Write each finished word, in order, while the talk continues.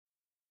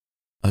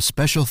A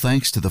special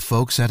thanks to the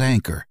folks at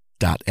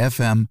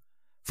Anchor.fm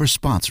for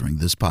sponsoring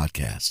this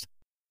podcast.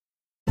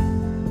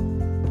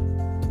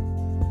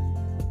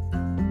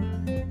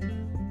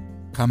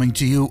 Coming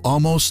to you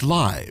almost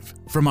live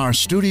from our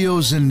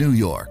studios in New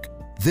York,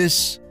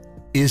 this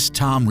is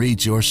Tom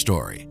Reads Your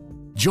Story.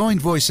 Join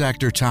voice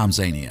actor Tom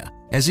Zania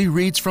as he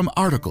reads from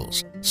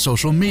articles,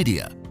 social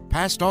media,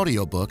 past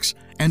audiobooks,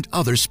 and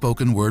other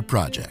spoken word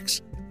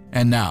projects.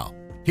 And now,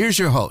 here's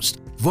your host,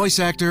 voice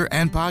actor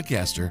and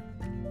podcaster,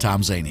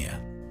 Tom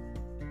Zania.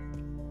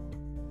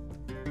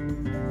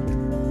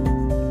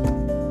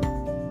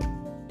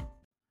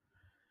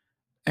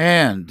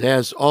 And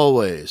as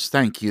always,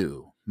 thank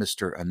you,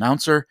 Mr.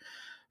 Announcer,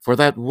 for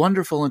that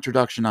wonderful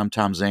introduction. I'm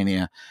Tom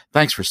Zania.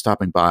 Thanks for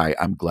stopping by.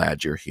 I'm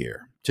glad you're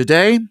here.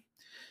 Today,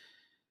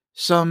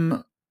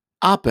 some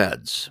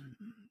op-eds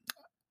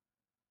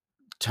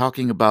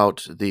talking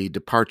about the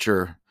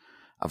departure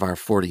of our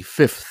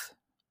 45th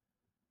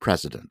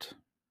president.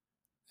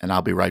 And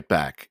I'll be right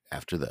back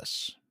after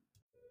this.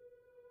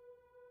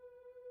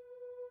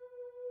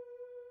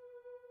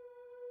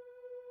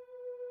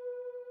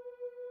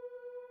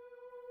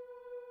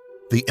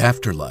 The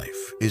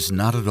afterlife is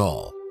not at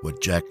all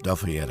what Jack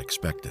Duffy had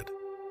expected.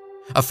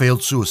 A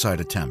failed suicide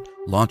attempt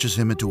launches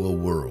him into a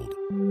world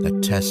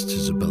that tests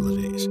his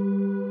abilities.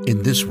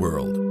 In this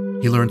world,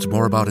 he learns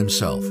more about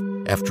himself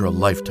after a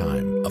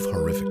lifetime of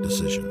horrific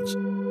decisions.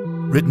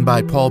 Written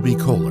by Paul B.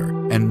 Kohler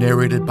and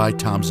narrated by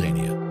Tom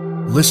Zania.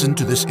 Listen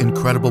to this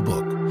incredible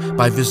book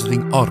by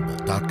visiting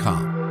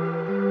audible.com.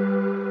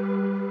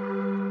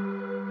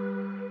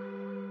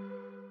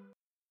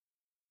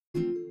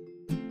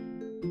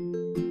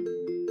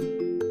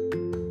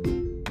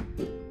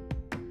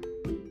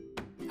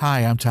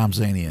 Hi, I'm Tom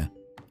Zania.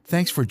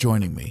 Thanks for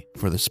joining me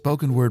for the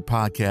spoken word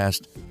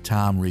podcast,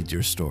 Tom Reads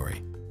Your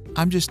Story.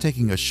 I'm just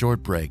taking a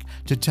short break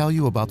to tell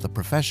you about the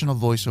professional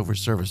voiceover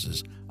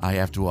services I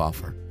have to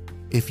offer.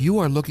 If you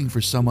are looking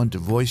for someone to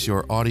voice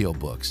your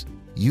audiobooks,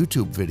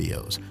 YouTube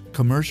videos,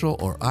 commercial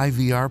or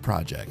IVR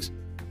projects,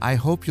 I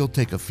hope you'll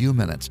take a few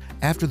minutes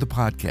after the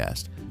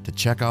podcast to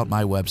check out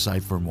my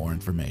website for more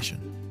information.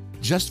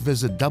 Just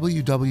visit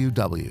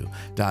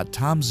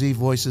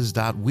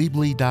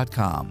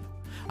www.tomzvoices.weebly.com.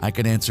 I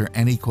can answer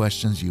any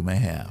questions you may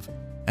have.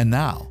 And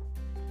now,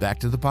 back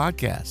to the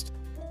podcast.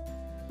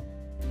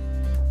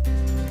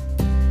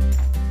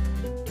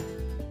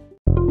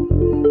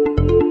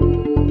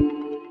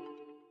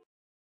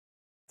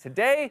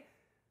 Today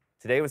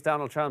was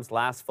Donald Trump's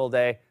last full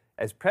day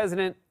as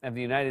President of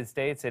the United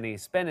States, and he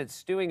spent it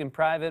stewing in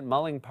private,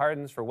 mulling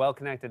pardons for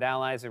well-connected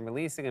allies, and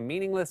releasing a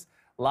meaningless,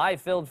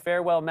 lie-filled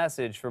farewell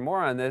message. For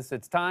more on this,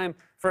 it's time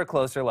for a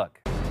closer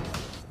look.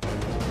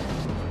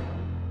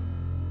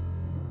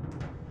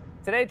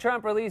 Today,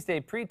 Trump released a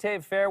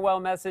pre-taped farewell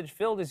message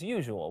filled as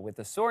usual with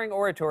the soaring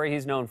oratory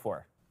he's known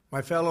for.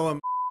 My fellow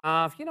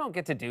if you don't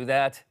get to do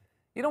that,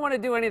 you don't want to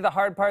do any of the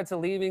hard parts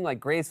of leaving, like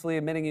gracefully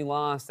admitting you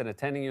lost and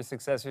attending your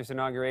successor's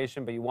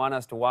inauguration, but you want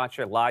us to watch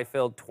your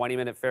lie-filled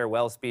 20-minute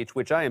farewell speech,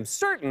 which I am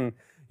certain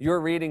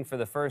you're reading for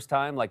the first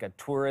time, like a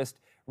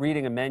tourist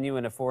reading a menu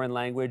in a foreign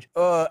language.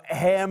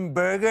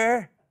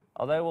 Hamburger?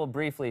 Although I will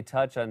briefly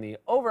touch on the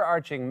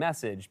overarching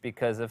message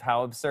because of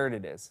how absurd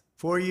it is.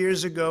 4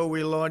 years ago,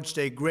 we launched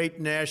a great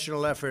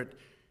national effort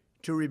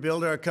to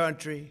rebuild our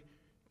country,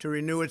 to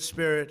renew its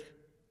spirit,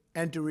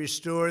 and to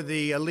restore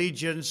the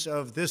allegiance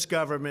of this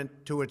government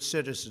to its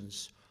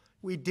citizens.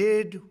 We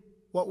did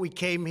what we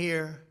came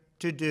here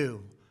to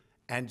do,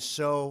 and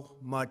so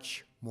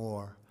much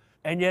more.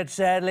 And yet,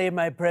 sadly,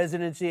 my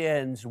presidency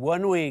ends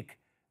 1 week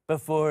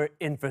before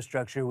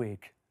Infrastructure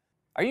Week.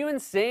 Are you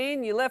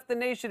insane? You left the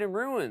nation in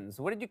ruins.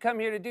 What did you come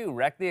here to do?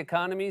 Wreck the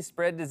economy,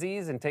 spread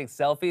disease, and take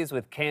selfies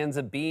with cans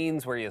of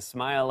beans where you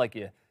smile like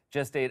you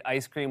just ate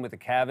ice cream with a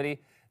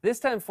cavity? This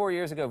time 4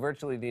 years ago,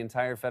 virtually the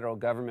entire federal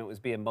government was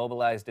being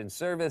mobilized in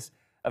service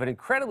of an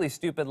incredibly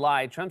stupid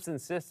lie, Trump's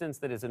insistence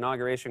that his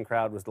inauguration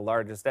crowd was the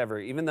largest ever,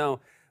 even though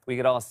we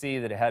could all see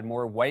that it had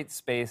more white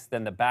space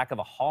than the back of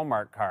a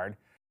Hallmark card.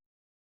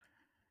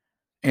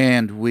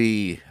 And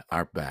we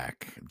are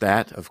back.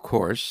 That, of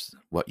course,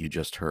 what you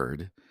just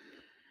heard,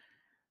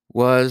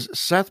 was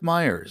Seth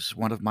Meyers,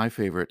 one of my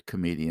favorite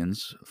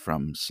comedians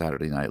from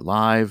Saturday Night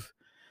Live,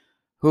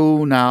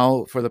 who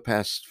now, for the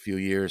past few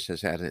years,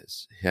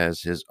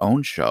 has his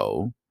own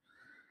show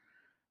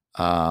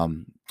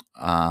on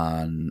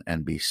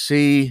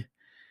NBC.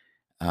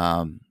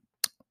 I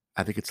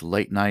think it's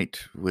Late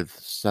Night with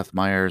Seth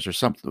Meyers or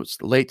something.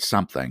 It's late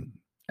something.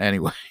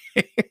 Anyway,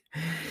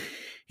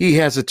 he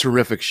has a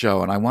terrific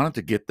show, and I wanted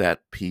to get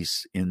that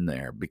piece in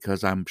there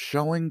because I'm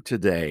showing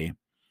today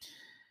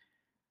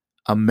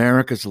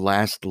America's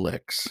Last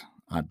Licks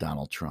on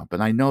Donald Trump.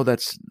 And I know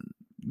it's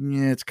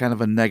kind of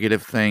a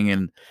negative thing.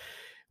 And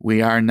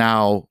we are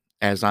now,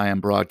 as I am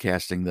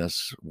broadcasting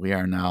this, we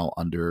are now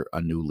under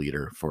a new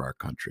leader for our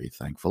country,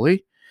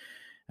 thankfully,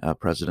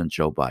 President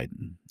Joe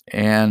Biden.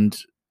 And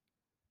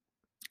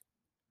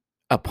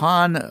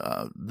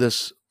upon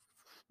this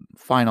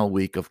final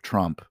week of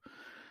Trump,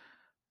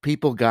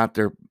 people got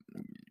their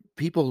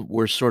people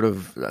were sort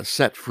of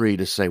set free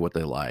to say what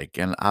they like.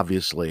 And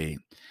obviously,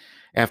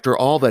 after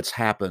all that's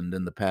happened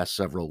in the past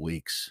several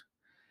weeks,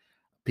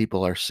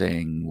 people are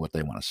saying what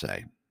they want to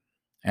say.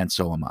 And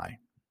so am I.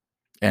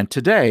 And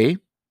today,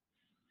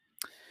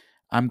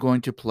 I'm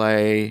going to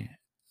play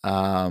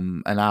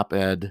an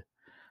op-ed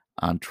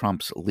on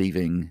Trump's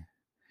leaving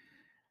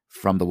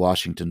from the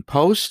Washington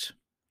Post.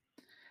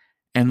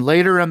 And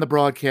later in the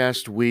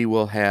broadcast, we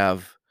will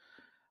have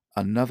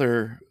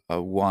another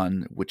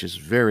one, which is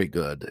very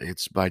good.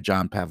 It's by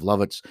John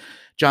Pavlovitz.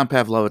 John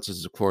Pavlovitz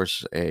is, of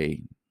course,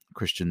 a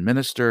Christian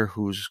minister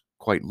who's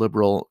quite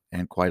liberal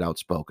and quite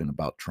outspoken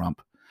about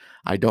Trump.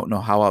 I don't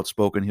know how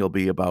outspoken he'll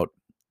be about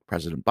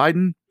President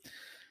Biden,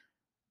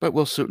 but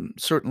we'll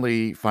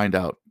certainly find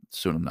out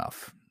soon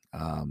enough.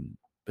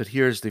 But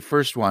here's the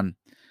first one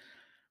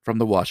from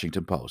the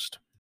Washington Post.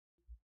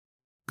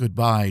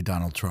 Goodbye,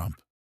 Donald Trump.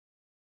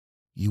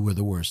 You were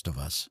the worst of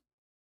us.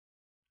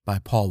 By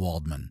Paul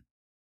Waldman.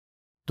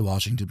 The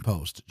Washington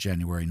Post,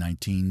 January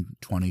 19,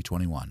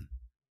 2021.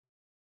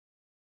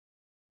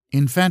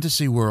 In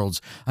fantasy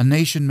worlds, a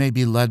nation may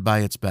be led by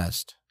its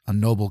best, a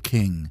noble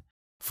king,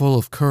 full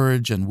of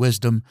courage and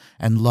wisdom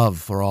and love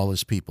for all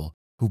his people,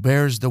 who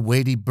bears the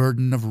weighty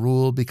burden of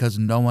rule because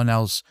no one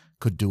else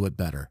could do it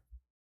better.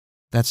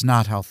 That's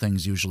not how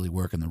things usually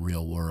work in the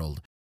real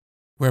world,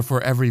 where for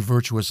every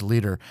virtuous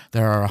leader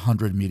there are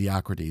 100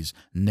 mediocrities,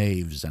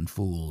 knaves, and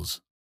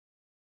fools.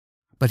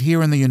 But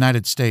here in the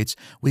United States,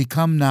 we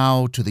come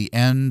now to the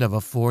end of a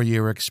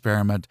 4-year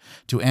experiment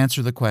to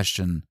answer the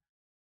question,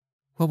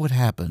 what would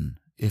happen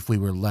if we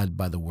were led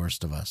by the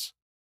worst of us?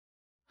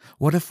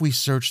 What if we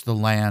searched the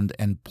land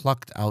and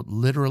plucked out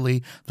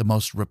literally the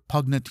most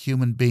repugnant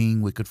human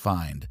being we could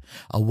find,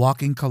 a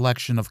walking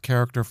collection of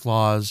character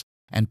flaws,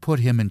 and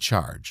put him in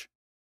charge?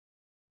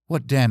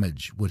 What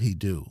damage would he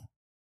do?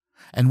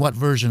 And what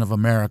version of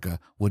America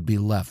would be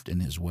left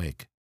in his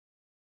wake?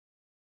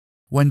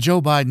 When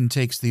Joe Biden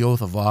takes the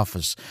oath of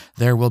office,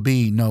 there will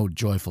be no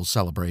joyful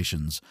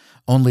celebrations,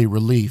 only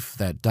relief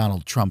that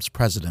Donald Trump's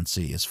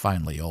presidency is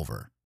finally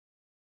over.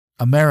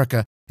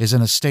 America is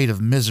in a state of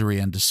misery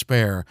and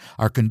despair,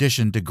 our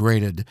condition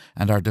degraded,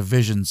 and our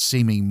divisions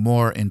seeming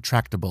more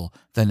intractable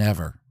than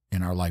ever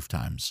in our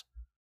lifetimes.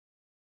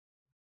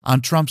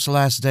 On Trump's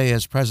last day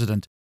as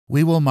president,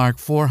 we will mark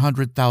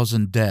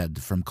 400,000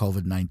 dead from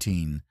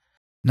COVID-19.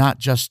 Not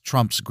just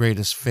Trump's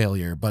greatest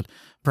failure, but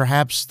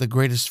perhaps the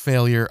greatest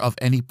failure of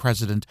any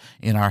president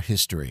in our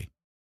history.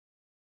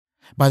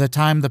 By the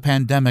time the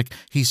pandemic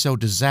he so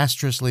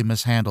disastrously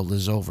mishandled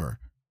is over,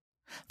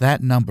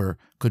 that number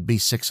could be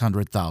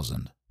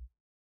 600,000.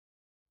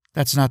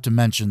 That's not to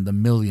mention the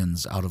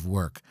millions out of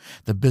work,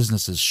 the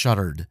businesses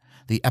shuttered,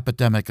 the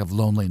epidemic of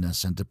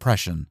loneliness and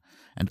depression,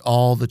 and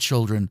all the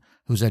children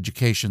whose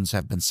educations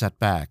have been set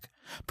back,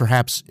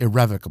 perhaps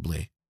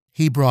irrevocably.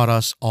 He brought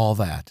us all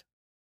that.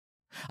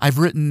 I've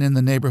written in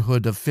the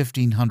neighborhood of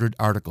 1,500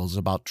 articles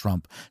about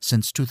Trump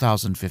since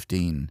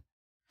 2015.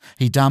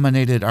 He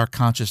dominated our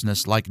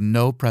consciousness like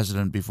no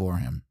president before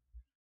him.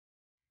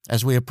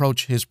 As we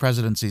approach his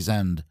presidency's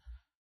end,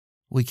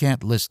 we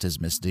can't list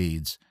his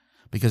misdeeds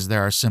because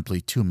there are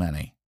simply too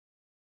many.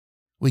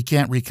 We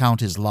can't recount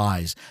his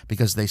lies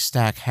because they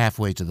stack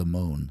halfway to the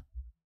moon.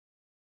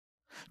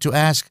 To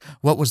ask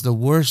what was the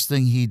worst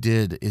thing he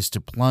did is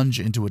to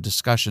plunge into a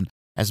discussion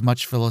as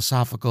much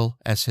philosophical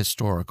as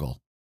historical.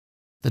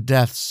 The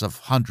deaths of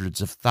hundreds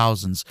of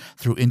thousands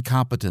through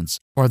incompetence,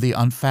 or the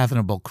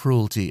unfathomable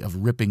cruelty of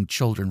ripping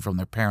children from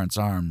their parents'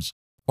 arms,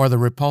 or the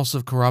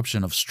repulsive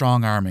corruption of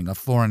strong-arming a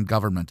foreign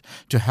government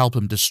to help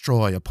him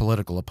destroy a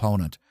political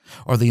opponent,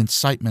 or the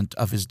incitement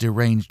of his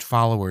deranged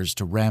followers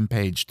to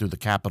rampage through the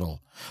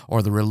Capitol,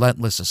 or the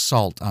relentless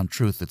assault on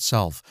truth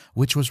itself,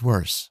 which was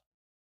worse?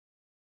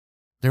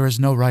 There is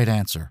no right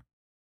answer.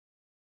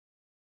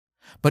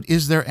 But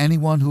is there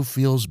anyone who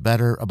feels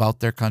better about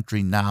their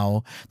country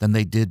now than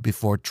they did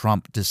before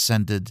Trump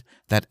descended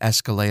that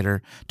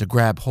escalator to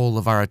grab hold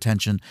of our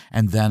attention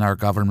and then our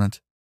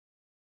government?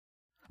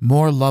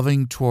 More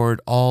loving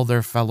toward all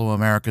their fellow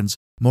Americans,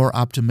 more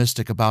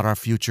optimistic about our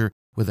future,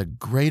 with a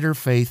greater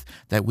faith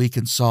that we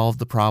can solve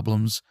the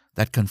problems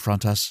that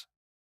confront us?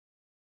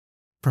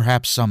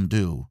 Perhaps some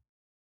do.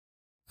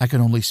 I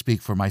can only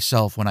speak for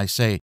myself when I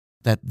say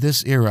that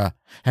this era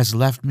has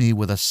left me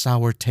with a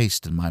sour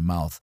taste in my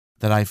mouth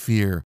that I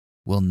fear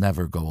will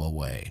never go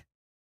away.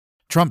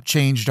 Trump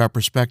changed our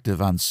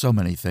perspective on so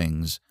many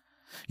things,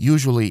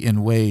 usually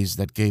in ways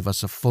that gave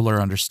us a fuller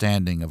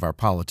understanding of our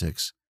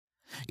politics,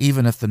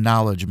 even if the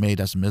knowledge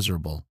made us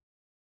miserable.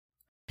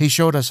 He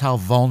showed us how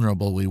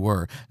vulnerable we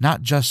were,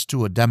 not just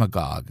to a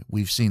demagogue,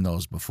 we've seen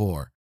those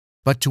before,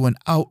 but to an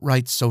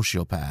outright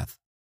sociopath.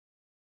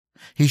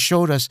 He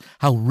showed us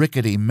how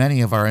rickety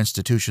many of our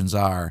institutions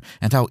are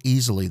and how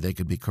easily they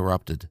could be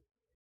corrupted.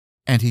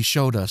 And he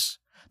showed us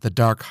the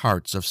dark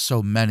hearts of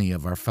so many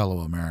of our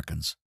fellow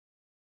Americans.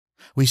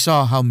 We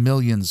saw how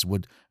millions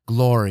would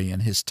glory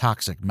in his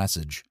toxic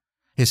message,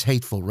 his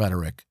hateful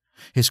rhetoric,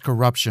 his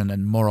corruption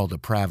and moral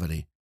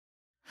depravity.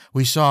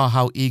 We saw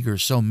how eager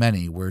so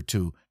many were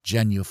to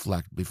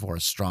genuflect before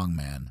a strong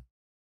man.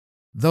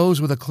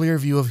 Those with a clear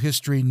view of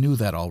history knew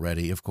that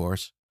already, of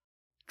course.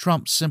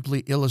 Trump simply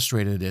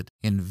illustrated it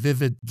in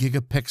vivid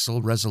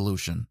gigapixel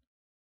resolution.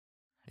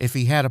 If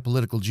he had a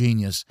political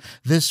genius,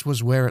 this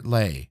was where it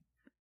lay,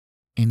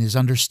 in his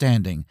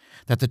understanding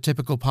that the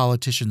typical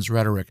politician's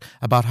rhetoric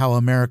about how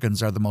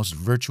Americans are the most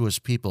virtuous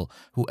people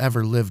who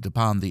ever lived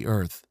upon the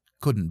earth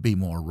couldn't be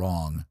more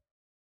wrong.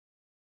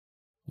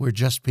 We're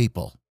just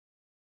people,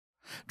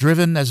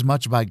 driven as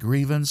much by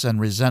grievance and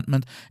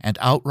resentment and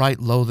outright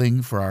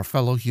loathing for our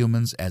fellow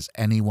humans as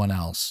anyone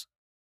else.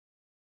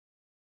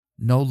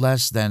 No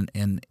less than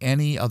in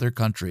any other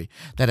country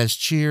that has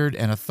cheered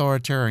an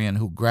authoritarian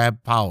who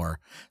grabbed power,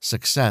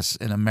 success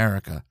in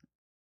America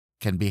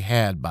can be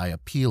had by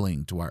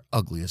appealing to our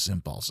ugliest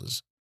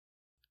impulses.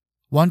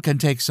 One can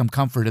take some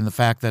comfort in the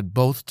fact that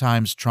both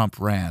times Trump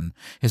ran,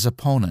 his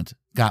opponent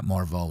got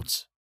more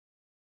votes.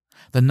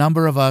 The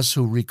number of us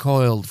who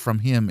recoiled from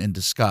him in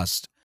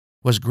disgust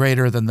was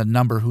greater than the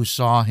number who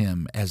saw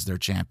him as their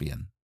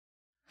champion.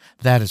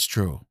 That is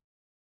true.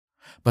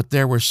 But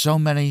there were so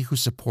many who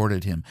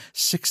supported him,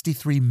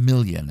 63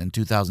 million in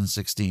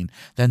 2016,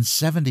 then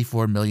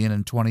 74 million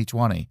in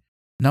 2020,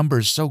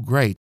 numbers so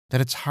great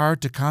that it's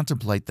hard to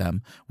contemplate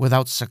them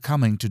without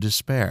succumbing to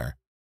despair.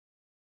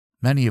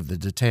 Many of the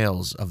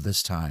details of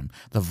this time,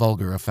 the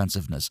vulgar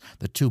offensiveness,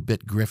 the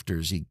two-bit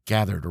grifters he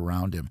gathered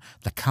around him,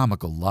 the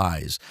comical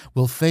lies,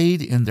 will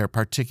fade in their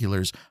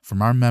particulars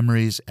from our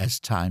memories as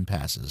time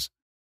passes.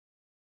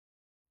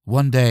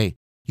 One day,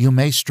 you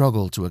may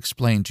struggle to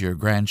explain to your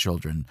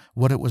grandchildren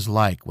what it was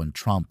like when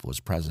Trump was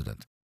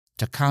president,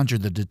 to conjure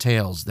the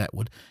details that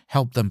would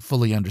help them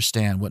fully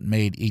understand what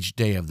made each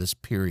day of this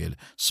period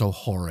so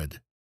horrid.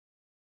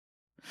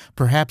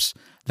 Perhaps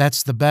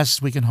that's the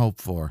best we can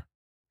hope for,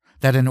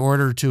 that in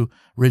order to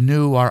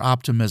renew our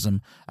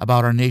optimism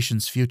about our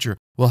nation's future,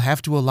 we'll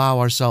have to allow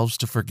ourselves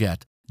to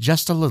forget,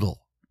 just a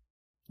little,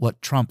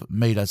 what Trump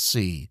made us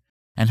see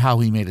and how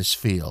he made us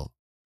feel,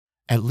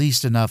 at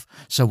least enough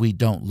so we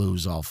don't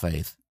lose all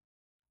faith.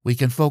 We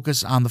can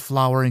focus on the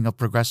flowering of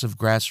progressive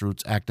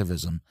grassroots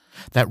activism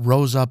that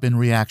rose up in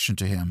reaction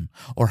to him,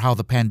 or how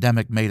the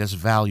pandemic made us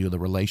value the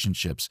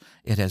relationships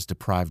it has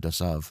deprived us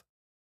of.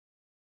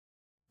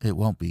 It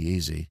won't be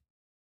easy.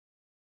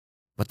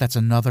 But that's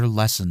another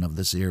lesson of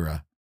this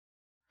era.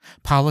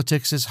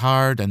 Politics is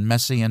hard and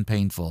messy and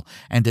painful,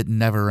 and it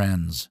never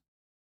ends.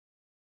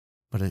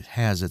 But it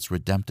has its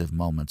redemptive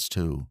moments,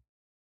 too.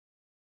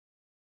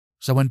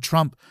 So when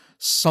Trump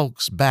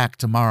sulks back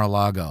to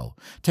Mar-a-Lago,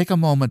 take a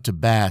moment to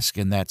bask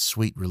in that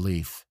sweet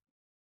relief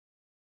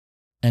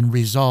and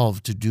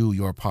resolve to do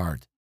your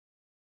part,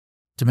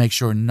 to make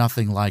sure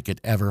nothing like it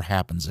ever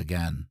happens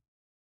again.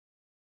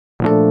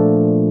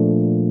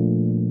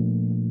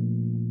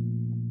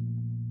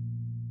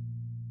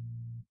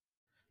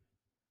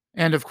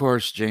 And of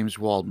course, James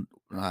Waldman,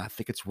 I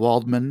think it's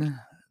Waldman,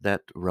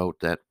 that wrote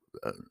that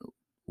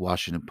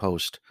Washington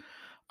Post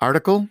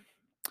article.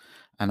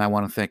 And I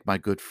want to thank my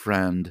good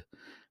friend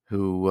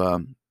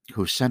who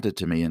sent it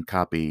to me and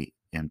copy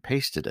and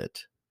pasted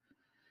it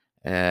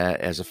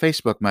as a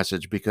Facebook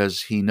message,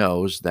 because he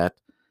knows that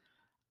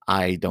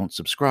I don't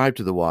subscribe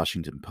to the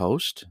Washington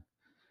Post.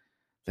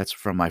 That's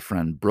from my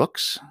friend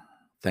Brooks.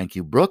 Thank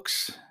you,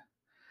 Brooks,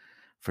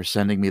 for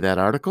sending me that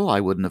article. I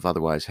wouldn't have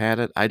otherwise had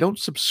it. I don't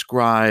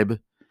subscribe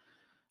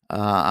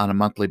on a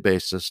monthly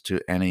basis to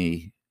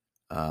any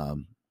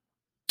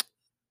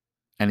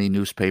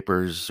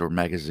newspapers or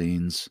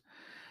magazines.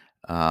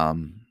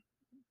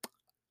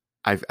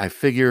 I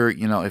figure,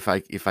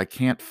 if I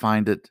can't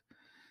find it,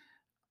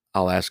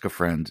 I'll ask a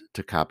friend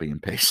to copy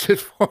and paste it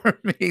for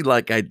me,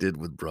 like I did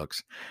with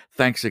Brooks.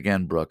 Thanks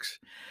again, Brooks.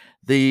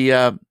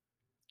 The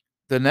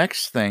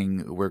next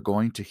thing we're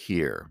going to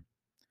hear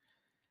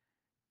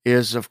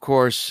is, of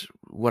course,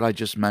 what I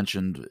just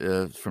mentioned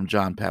from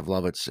John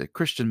Pavlovitz, a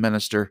Christian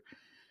minister,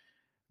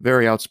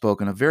 very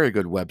outspoken, a very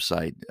good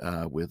website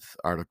with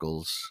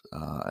articles,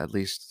 at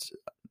least,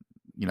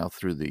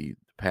 through the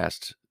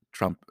past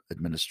Trump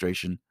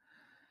administration.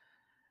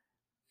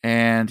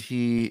 And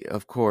he,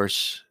 of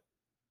course,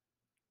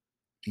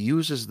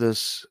 uses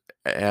this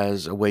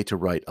as a way to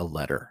write a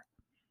letter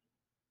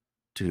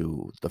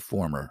to the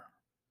former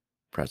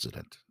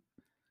president.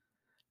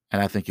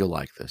 And I think you'll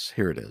like this.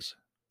 Here it is.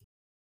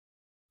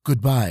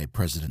 Goodbye,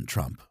 President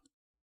Trump.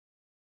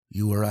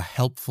 You are a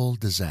helpful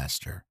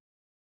disaster.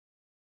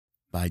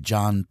 By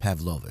John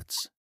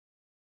Pavlovitz.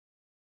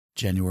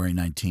 January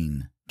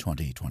 19,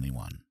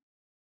 2021.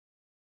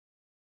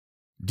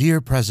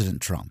 Dear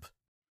President Trump,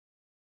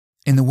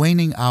 in the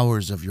waning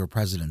hours of your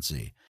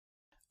presidency,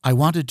 I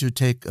wanted to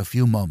take a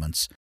few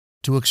moments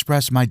to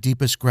express my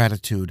deepest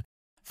gratitude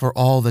for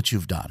all that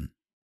you've done.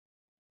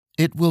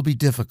 It will be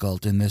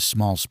difficult in this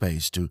small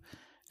space to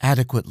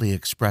adequately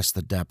express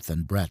the depth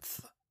and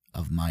breadth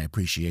of my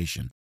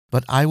appreciation,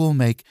 but I will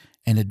make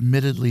an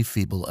admittedly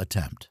feeble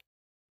attempt.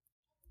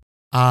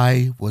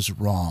 I was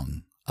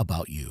wrong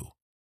about you.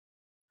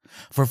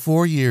 For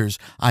 4 years,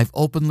 I've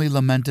openly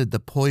lamented the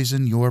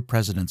poison your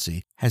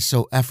presidency has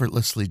so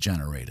effortlessly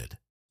generated.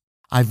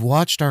 I've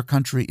watched our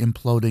country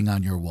imploding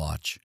on your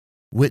watch,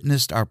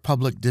 witnessed our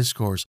public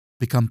discourse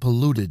become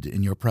polluted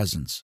in your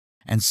presence,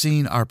 and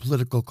seen our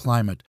political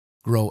climate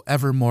grow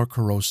ever more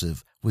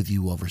corrosive with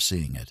you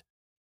overseeing it.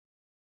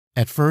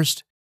 At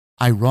first,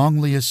 I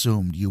wrongly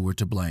assumed you were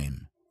to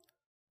blame.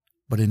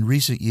 But in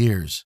recent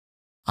years,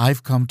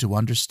 I've come to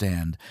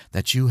understand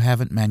that you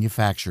haven't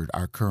manufactured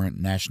our current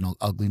national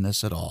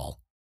ugliness at all.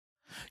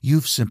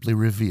 You've simply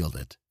revealed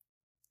it.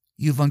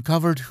 You've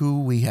uncovered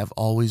who we have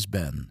always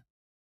been.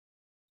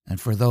 And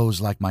for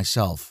those like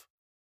myself,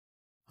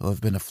 who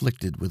have been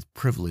afflicted with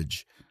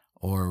privilege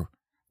or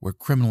were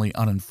criminally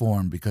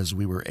uninformed because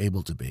we were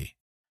able to be,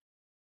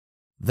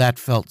 that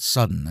felt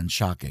sudden and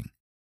shocking,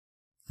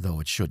 though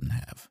it shouldn't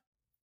have.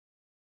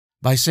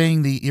 By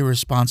saying the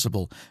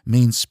irresponsible,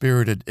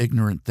 mean-spirited,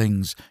 ignorant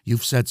things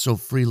you've said so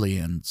freely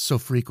and so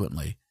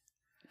frequently,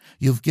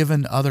 you've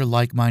given other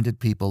like-minded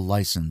people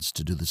license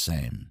to do the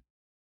same,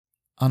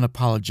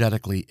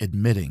 unapologetically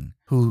admitting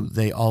who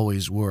they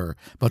always were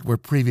but were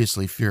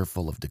previously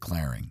fearful of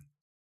declaring.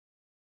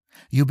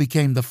 You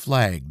became the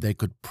flag they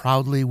could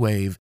proudly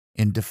wave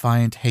in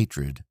defiant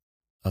hatred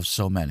of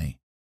so many.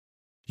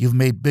 You've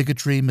made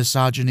bigotry,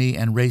 misogyny,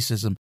 and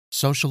racism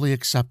socially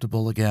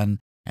acceptable again,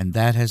 and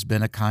that has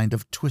been a kind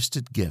of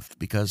twisted gift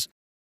because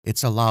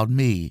it's allowed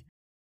me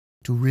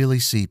to really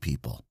see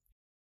people,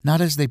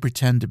 not as they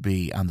pretend to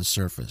be on the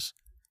surface,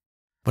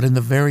 but in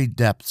the very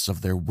depths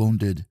of their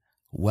wounded,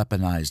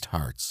 weaponized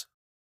hearts.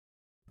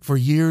 For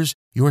years,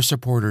 your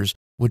supporters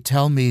would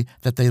tell me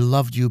that they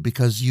loved you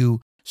because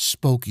you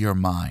spoke your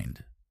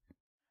mind.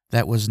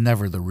 That was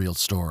never the real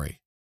story.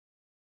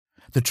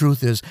 The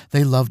truth is,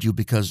 they loved you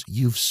because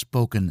you've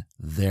spoken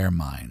their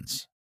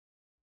minds.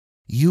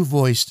 You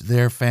voiced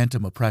their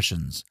phantom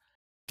oppressions,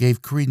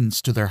 gave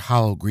credence to their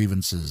hollow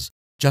grievances,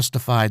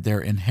 justified their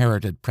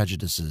inherited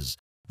prejudices,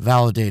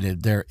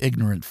 validated their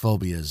ignorant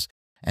phobias,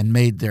 and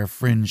made their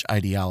fringe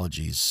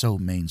ideologies so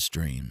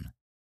mainstream.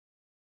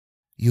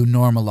 You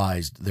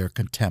normalized their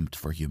contempt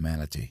for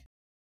humanity.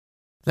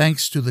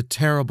 Thanks to the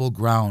terrible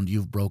ground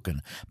you've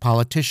broken,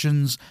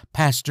 politicians,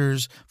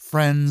 pastors,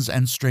 friends,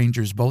 and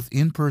strangers, both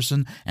in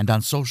person and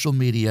on social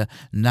media,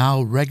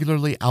 now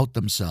regularly out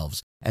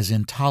themselves as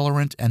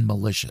intolerant and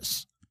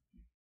malicious.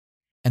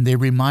 And they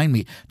remind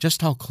me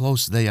just how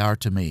close they are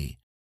to me,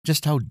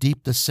 just how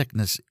deep the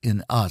sickness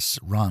in us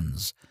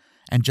runs,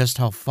 and just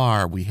how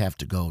far we have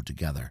to go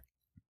together.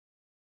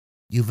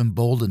 You've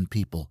emboldened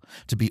people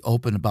to be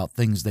open about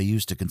things they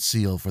used to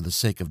conceal for the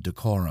sake of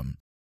decorum.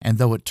 And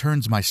though it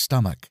turns my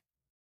stomach,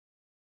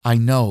 I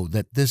know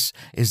that this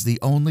is the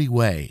only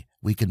way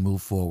we can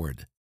move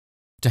forward,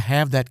 to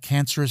have that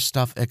cancerous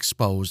stuff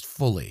exposed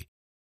fully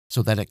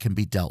so that it can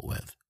be dealt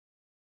with.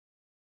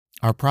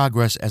 Our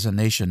progress as a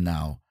nation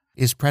now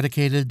is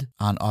predicated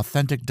on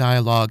authentic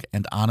dialogue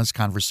and honest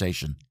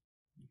conversation,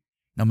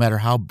 no matter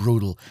how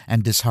brutal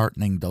and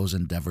disheartening those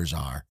endeavors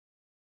are.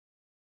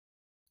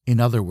 In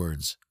other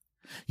words,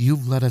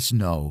 you've let us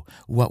know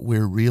what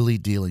we're really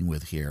dealing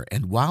with here,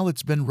 and while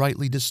it's been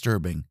rightly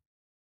disturbing,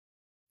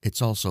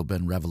 it's also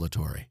been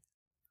revelatory.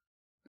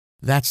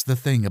 That's the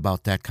thing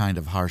about that kind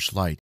of harsh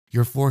light.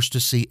 You're forced to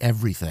see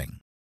everything,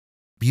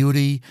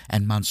 beauty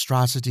and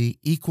monstrosity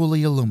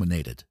equally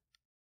illuminated.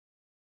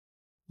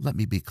 Let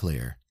me be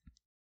clear.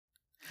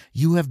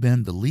 You have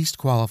been the least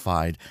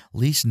qualified,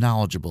 least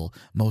knowledgeable,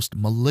 most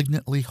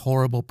malignantly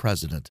horrible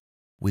president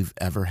we've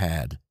ever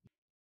had.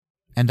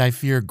 And I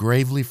fear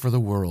gravely for the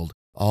world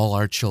all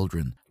our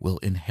children will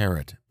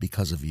inherit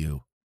because of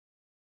you.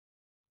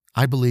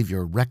 I believe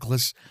you're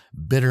reckless,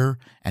 bitter,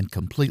 and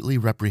completely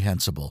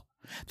reprehensible,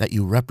 that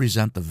you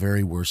represent the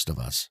very worst of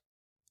us.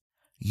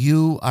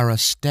 You are a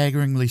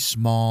staggeringly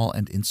small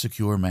and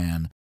insecure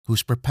man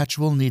whose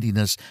perpetual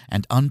neediness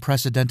and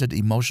unprecedented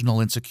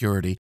emotional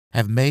insecurity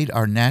have made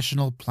our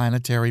national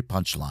planetary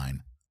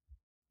punchline.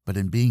 But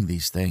in being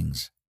these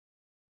things,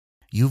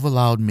 you've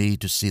allowed me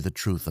to see the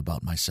truth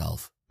about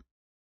myself,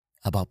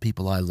 about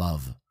people I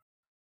love,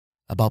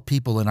 about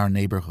people in our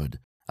neighborhood,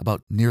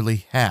 about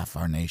nearly half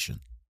our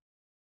nation.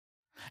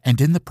 And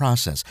in the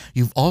process,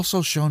 you've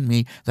also shown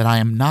me that I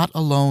am not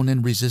alone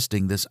in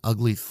resisting this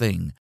ugly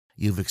thing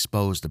you've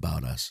exposed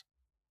about us.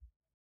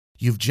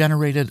 You've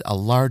generated a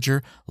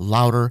larger,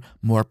 louder,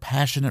 more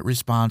passionate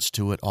response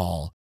to it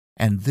all,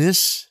 and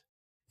this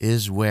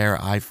is where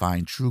I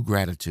find true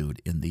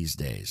gratitude in these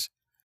days.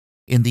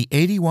 In the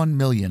 81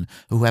 million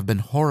who have been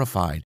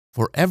horrified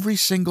for every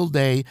single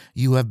day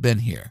you have been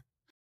here,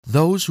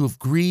 those who have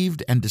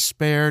grieved and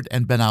despaired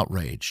and been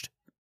outraged,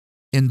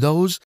 in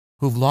those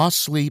who've lost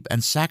sleep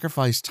and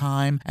sacrificed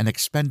time and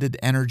expended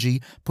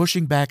energy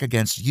pushing back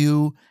against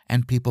you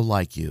and people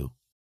like you,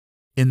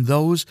 in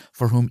those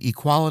for whom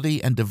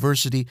equality and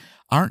diversity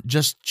aren't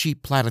just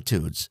cheap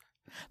platitudes,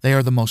 they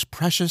are the most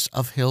precious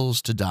of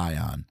hills to die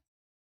on,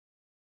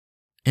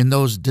 in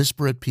those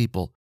disparate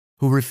people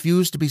who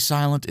refuse to be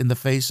silent in the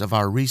face of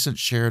our recent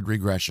shared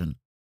regression,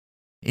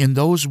 in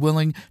those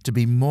willing to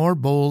be more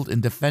bold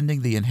in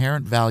defending the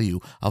inherent value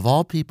of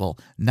all people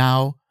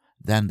now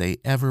than they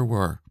ever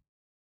were,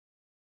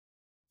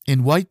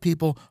 in white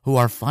people who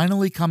are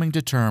finally coming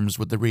to terms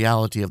with the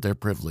reality of their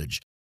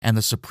privilege and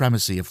the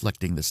supremacy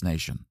afflicting this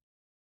nation,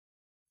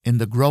 in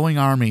the growing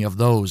army of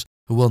those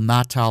who will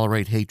not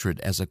tolerate hatred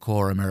as a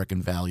core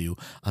American value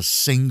a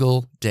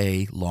single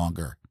day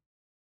longer,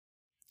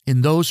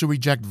 in those who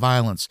reject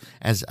violence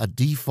as a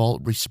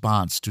default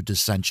response to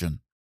dissension,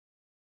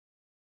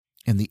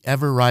 in the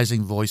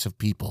ever-rising voice of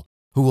people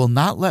who will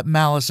not let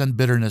malice and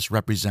bitterness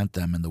represent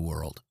them in the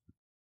world.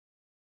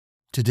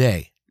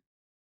 Today,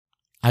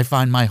 I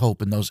find my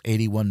hope in those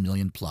 81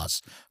 million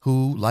plus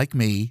who, like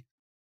me,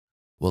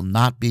 will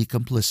not be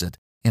complicit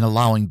in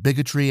allowing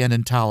bigotry and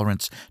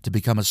intolerance to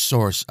become a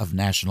source of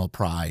national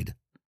pride,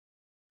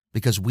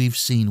 because we've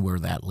seen where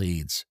that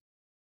leads.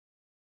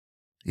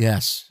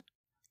 Yes,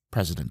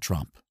 President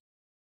Trump,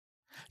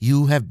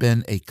 you have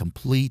been a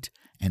complete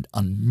and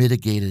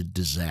unmitigated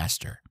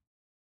disaster.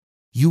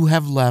 You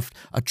have left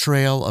a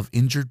trail of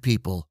injured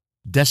people,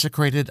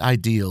 desecrated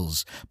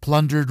ideals,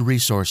 plundered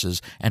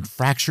resources, and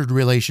fractured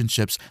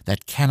relationships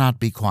that cannot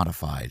be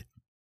quantified.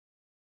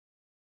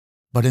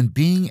 But in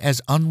being as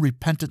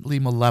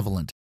unrepentantly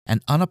malevolent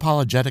and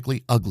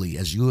unapologetically ugly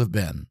as you have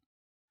been,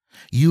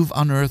 you've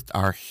unearthed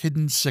our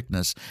hidden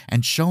sickness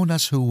and shown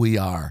us who we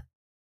are,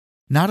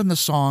 not in the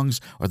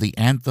songs or the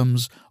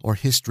anthems or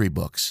history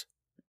books,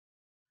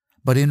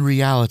 but in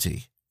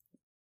reality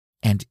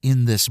and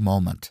in this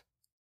moment.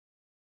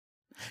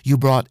 You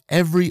brought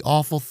every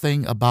awful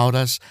thing about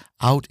us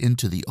out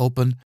into the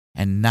open,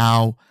 and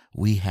now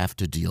we have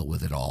to deal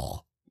with it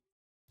all.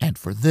 And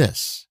for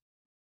this,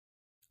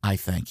 I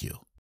thank you.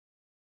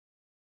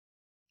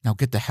 Now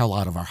get the hell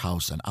out of our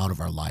house and out of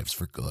our lives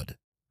for good.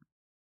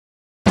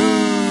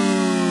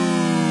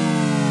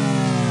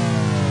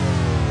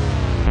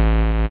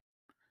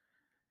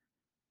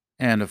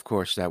 And of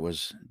course, that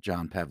was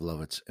John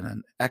Pavlovitz in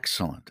an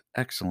excellent,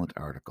 excellent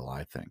article,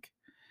 I think,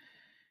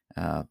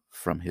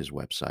 from his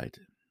website.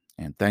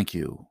 And thank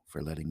you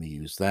for letting me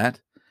use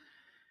that.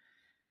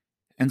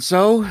 And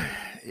so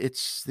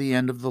it's the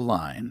end of the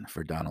line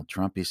for Donald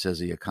Trump. He says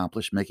he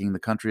accomplished making the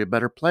country a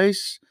better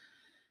place.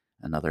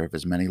 Another of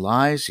his many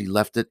lies, he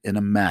left it in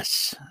a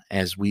mess,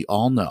 as we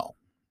all know.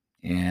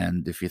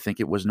 And if you think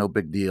it was no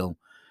big deal,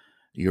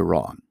 you're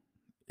wrong.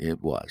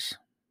 It was.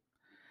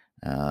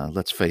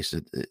 Let's face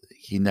it,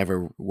 he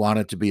never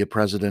wanted to be a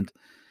president.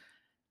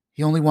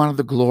 He only wanted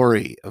the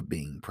glory of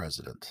being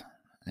president.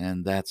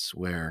 And that's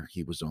where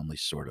he was only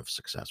sort of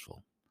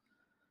successful.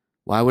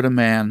 Why would a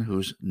man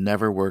who's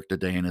never worked a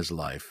day in his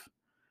life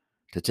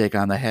to take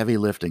on the heavy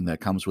lifting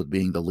that comes with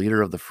being the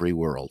leader of the free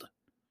world?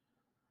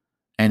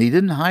 And he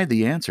didn't hide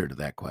the answer to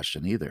that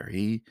question either.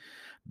 He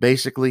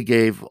basically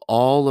gave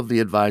all of the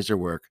advisor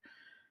work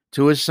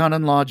to his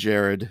son-in-law,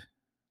 Jared,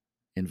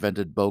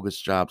 invented bogus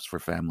jobs for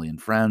family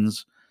and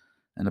friends,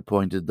 and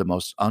appointed the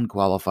most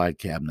unqualified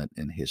cabinet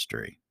in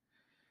history.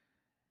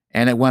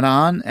 And it went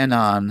on and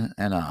on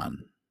and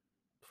on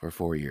for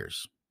 4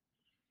 years.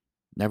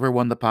 Never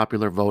won the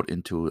popular vote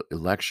in 2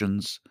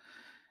 elections,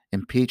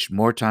 impeached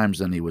more times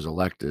than he was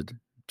elected,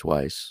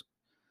 twice.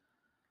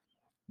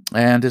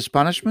 And his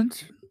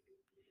punishment?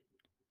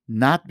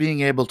 Not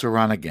being able to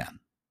run again.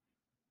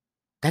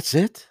 That's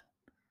it?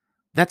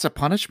 That's a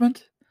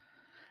punishment?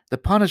 The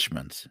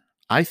punishment,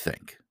 I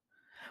think,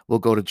 will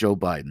go to Joe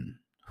Biden,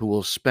 who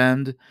will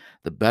spend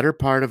the better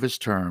part of his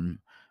term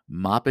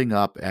mopping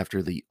up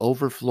after the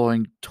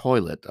overflowing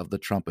toilet of the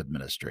Trump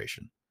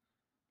administration.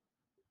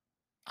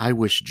 I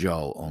wish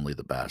Joe only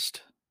the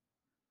best.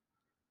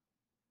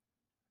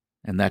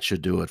 And that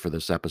should do it for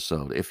this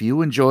episode. If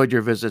you enjoyed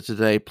your visit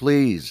today,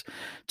 please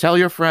tell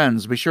your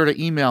friends. Be sure to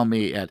email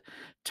me at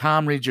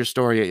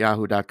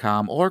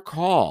tomreadsyourstory@yahoo.com or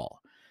call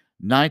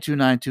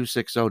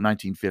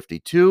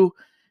 929-260-1952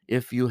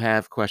 if you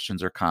have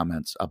questions or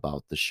comments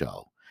about the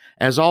show.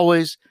 As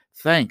always,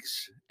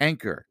 thanks,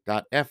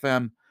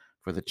 Anchor.fm,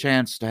 for the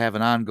chance to have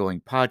an ongoing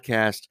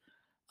podcast.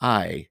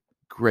 I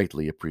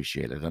greatly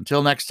appreciate it.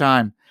 Until next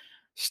time,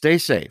 stay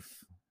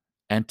safe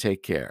and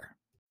take care.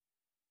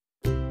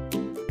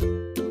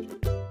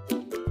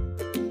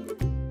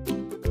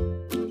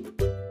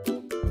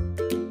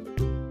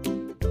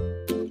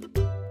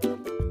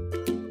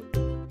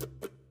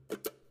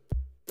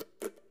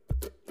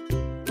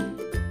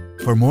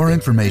 For more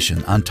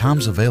information on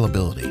Tom's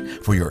availability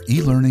for your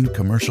e-learning,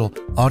 commercial,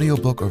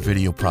 audiobook, or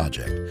video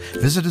project,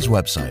 visit his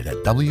website at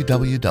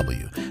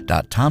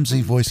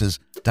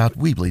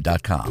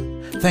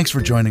www.tomzvoices.weebly.com. Thanks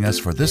for joining us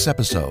for this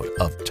episode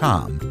of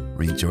Tom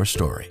Reads Your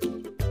Story.